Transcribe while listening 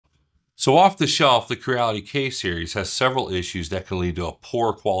So off the shelf, the Creality K Series has several issues that can lead to a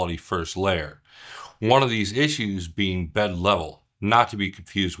poor quality first layer. One of these issues being bed level, not to be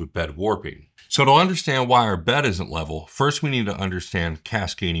confused with bed warping. So to understand why our bed isn't level, first we need to understand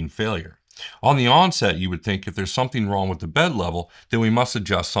cascading failure. On the onset, you would think if there's something wrong with the bed level, then we must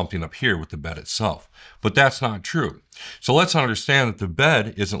adjust something up here with the bed itself. But that's not true. So let's understand that the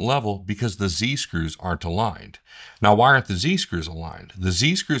bed isn't level because the Z-screws aren't aligned. Now, why aren't the Z-screws aligned? The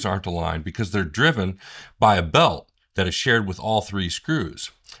Z-screws aren't aligned because they're driven by a belt that is shared with all three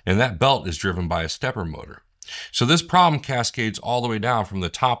screws. And that belt is driven by a stepper motor. So this problem cascades all the way down from the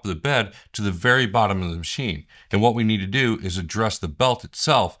top of the bed to the very bottom of the machine. And what we need to do is address the belt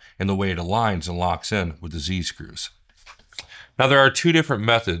itself and the way it aligns and locks in with the Z-screws. Now there are two different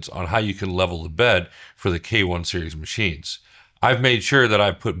methods on how you can level the bed for the K1 series machines. I've made sure that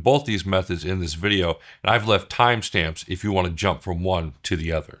I've put both these methods in this video, and I've left timestamps if you want to jump from one to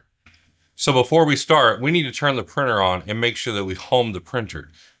the other. So before we start, we need to turn the printer on and make sure that we home the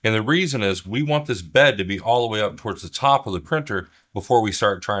printer. And the reason is we want this bed to be all the way up towards the top of the printer before we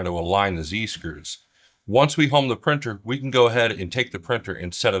start trying to align the Z-screws. Once we home the printer, we can go ahead and take the printer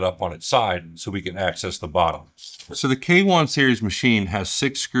and set it up on its side so we can access the bottom. So the K1 series machine has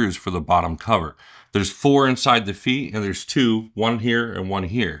 6 screws for the bottom cover. There's 4 inside the feet and there's 2, one here and one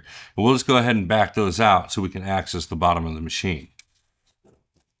here. And we'll just go ahead and back those out so we can access the bottom of the machine.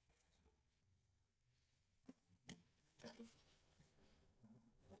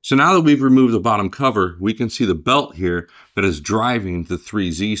 So now that we've removed the bottom cover, we can see the belt here that is driving the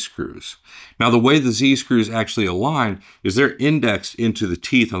 3 Z-screws. Now the way the Z-screws actually align is they're indexed into the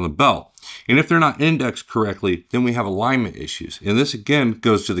teeth on the belt. And if they're not indexed correctly, then we have alignment issues. And this again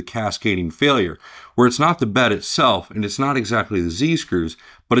goes to the cascading failure, where it's not the bed itself and it's not exactly the Z-screws,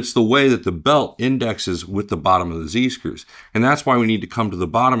 but it's the way that the belt indexes with the bottom of the Z-screws. And that's why we need to come to the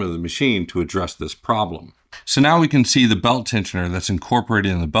bottom of the machine to address this problem. So now we can see the belt tensioner that's incorporated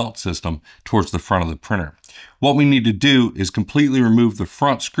in the belt system towards the front of the printer. What we need to do is completely remove the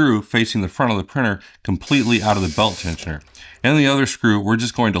front screw facing the front of the printer completely out of the belt tensioner. And the other screw we're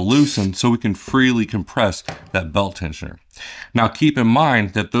just going to loosen so we can freely compress that belt tensioner. Now keep in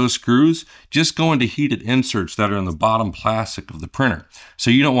mind that those screws just go into heated inserts that are in the bottom plastic of the printer. So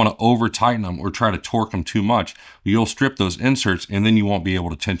you don't want to over tighten them or try to torque them too much. You'll strip those inserts and then you won't be able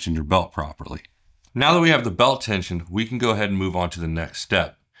to tension your belt properly. Now that we have the belt tensioned, we can go ahead and move on to the next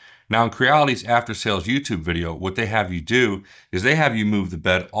step. Now in Creality's after sales YouTube video, what they have you do is they have you move the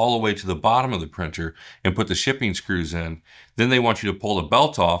bed all the way to the bottom of the printer and put the shipping screws in. Then they want you to pull the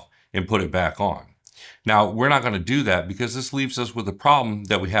belt off and put it back on. Now we're not going to do that because this leaves us with the problem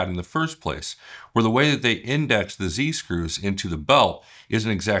that we had in the first place, where the way that they index the Z-screws into the belt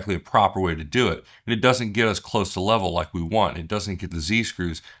isn't exactly a proper way to do it. And it doesn't get us close to level like we want. It doesn't get the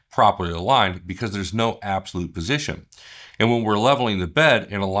Z-screws properly aligned because there's no absolute position. And when we're leveling the bed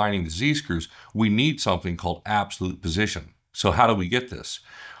and aligning the Z-screws, we need something called absolute position. So how do we get this?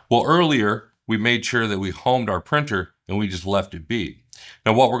 Well, earlier we made sure that we homed our printer and we just left it be.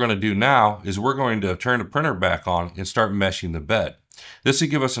 Now what we're going to do now is we're going to turn the printer back on and start meshing the bed. This will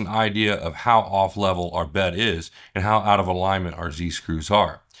give us an idea of how off level our bed is and how out of alignment our Z-screws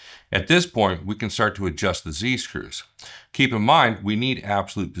are. At this point, we can start to adjust the Z-screws. Keep in mind, we need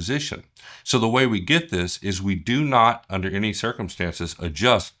absolute position. So the way we get this is we do not, under any circumstances,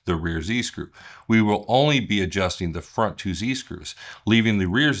 adjust the rear Z-screw. We will only be adjusting the front 2 Z-screws, leaving the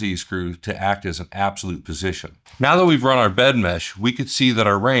rear Z-screw to act as an absolute position. Now that we've run our bed mesh, we can see that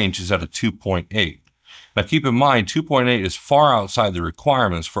our range is at a 2.8. Now keep in mind, 2.8 is far outside the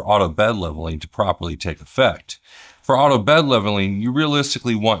requirements for auto bed leveling to properly take effect. For auto bed leveling, you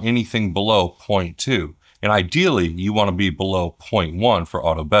realistically want anything below 0.2, and ideally you want to be below 0.1 for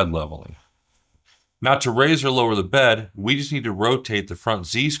auto bed leveling. Now to raise or lower the bed, we just need to rotate the front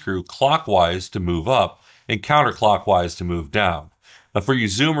Z-screw clockwise to move up and counterclockwise to move down. Now for you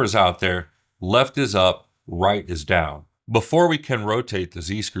zoomers out there, left is up, right is down. Before we can rotate the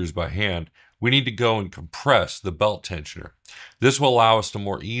Z-screws by hand, we need to go and compress the belt tensioner. This will allow us to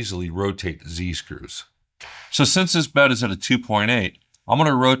more easily rotate the Z-screws. So since this bed is at a 2.8, I'm going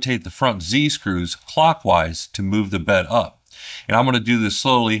to rotate the front Z-screws clockwise to move the bed up. And I'm going to do this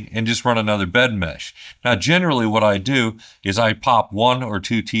slowly and just run another bed mesh. Now generally what I do is I pop 1 or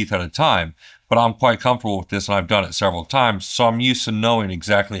 2 teeth at a time, but I'm quite comfortable with this and I've done it several times, so I'm used to knowing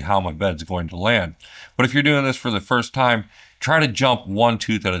exactly how my bed's going to land. But if you're doing this for the first time, try to jump 1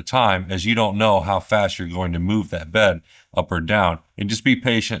 tooth at a time, as you don't know how fast you're going to move that bed up or down. And just be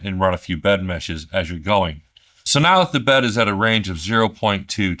patient and run a few bed meshes as you're going. So now that the bed is at a range of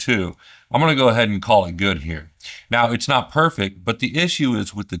 0.22, I'm going to go ahead and call it good here. Now, it's not perfect, but the issue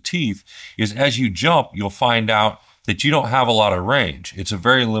is with the teeth is as you jump, you'll find out that you don't have a lot of range. It's a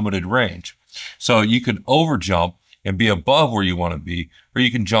very limited range. So you can over jump and be above where you want to be, or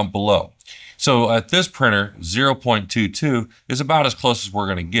you can jump below. So at this printer, 0.22 is about as close as we're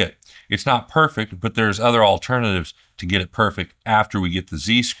going to get. It's not perfect, but there's other alternatives to get it perfect after we get the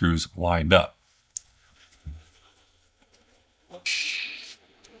Z-screws lined up.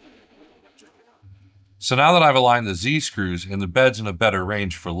 So now that I've aligned the Z-screws and the bed's in a better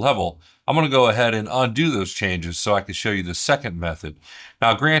range for level, I'm going to go ahead and undo those changes so I can show you the second method.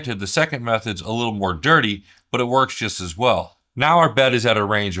 Now granted, the second method's a little more dirty, but it works just as well. Now our bed is at a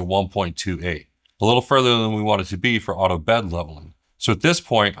range of 1.28, a little further than we want it to be for auto bed leveling. So at this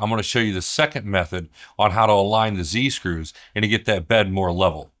point, I'm going to show you the second method on how to align the Z-screws and to get that bed more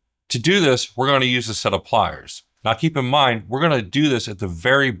level. To do this, we're going to use a set of pliers. Now keep in mind, we're going to do this at the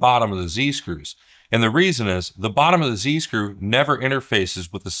very bottom of the Z-screws. And the reason is the bottom of the Z-screw never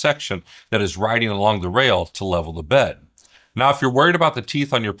interfaces with the section that is riding along the rail to level the bed. Now, if you're worried about the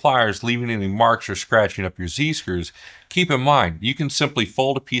teeth on your pliers leaving any marks or scratching up your Z-screws, keep in mind, you can simply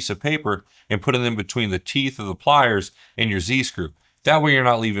fold a piece of paper and put it in between the teeth of the pliers and your Z-screw. That way you're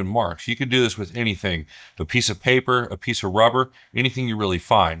not leaving marks. You can do this with anything, a piece of paper, a piece of rubber, anything you really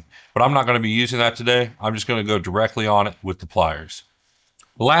find. But I'm not going to be using that today. I'm just going to go directly on it with the pliers.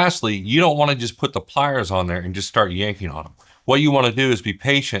 Lastly, you don't want to just put the pliers on there and just start yanking on them. What you want to do is be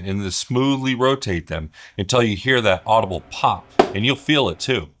patient and just smoothly rotate them until you hear that audible pop, and you'll feel it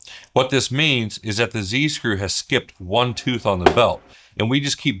too. What this means is that the Z-screw has skipped one tooth on the belt, and we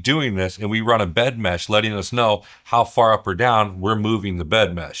just keep doing this and we run a bed mesh letting us know how far up or down we're moving the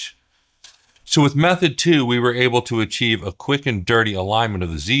bed mesh. So with method 2, we were able to achieve a quick and dirty alignment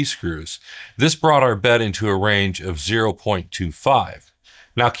of the Z-screws. This brought our bed into a range of 0.25.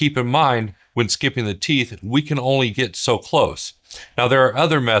 Now keep in mind, when skipping the teeth, we can only get so close. Now there are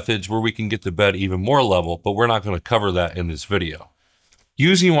other methods where we can get the bed even more level, but we're not going to cover that in this video.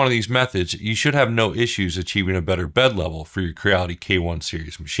 Using one of these methods, you should have no issues achieving a better bed level for your Creality K1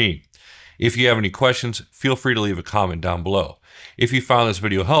 Series machine. If you have any questions, feel free to leave a comment down below. If you found this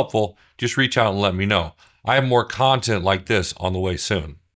video helpful, just reach out and let me know. I have more content like this on the way soon.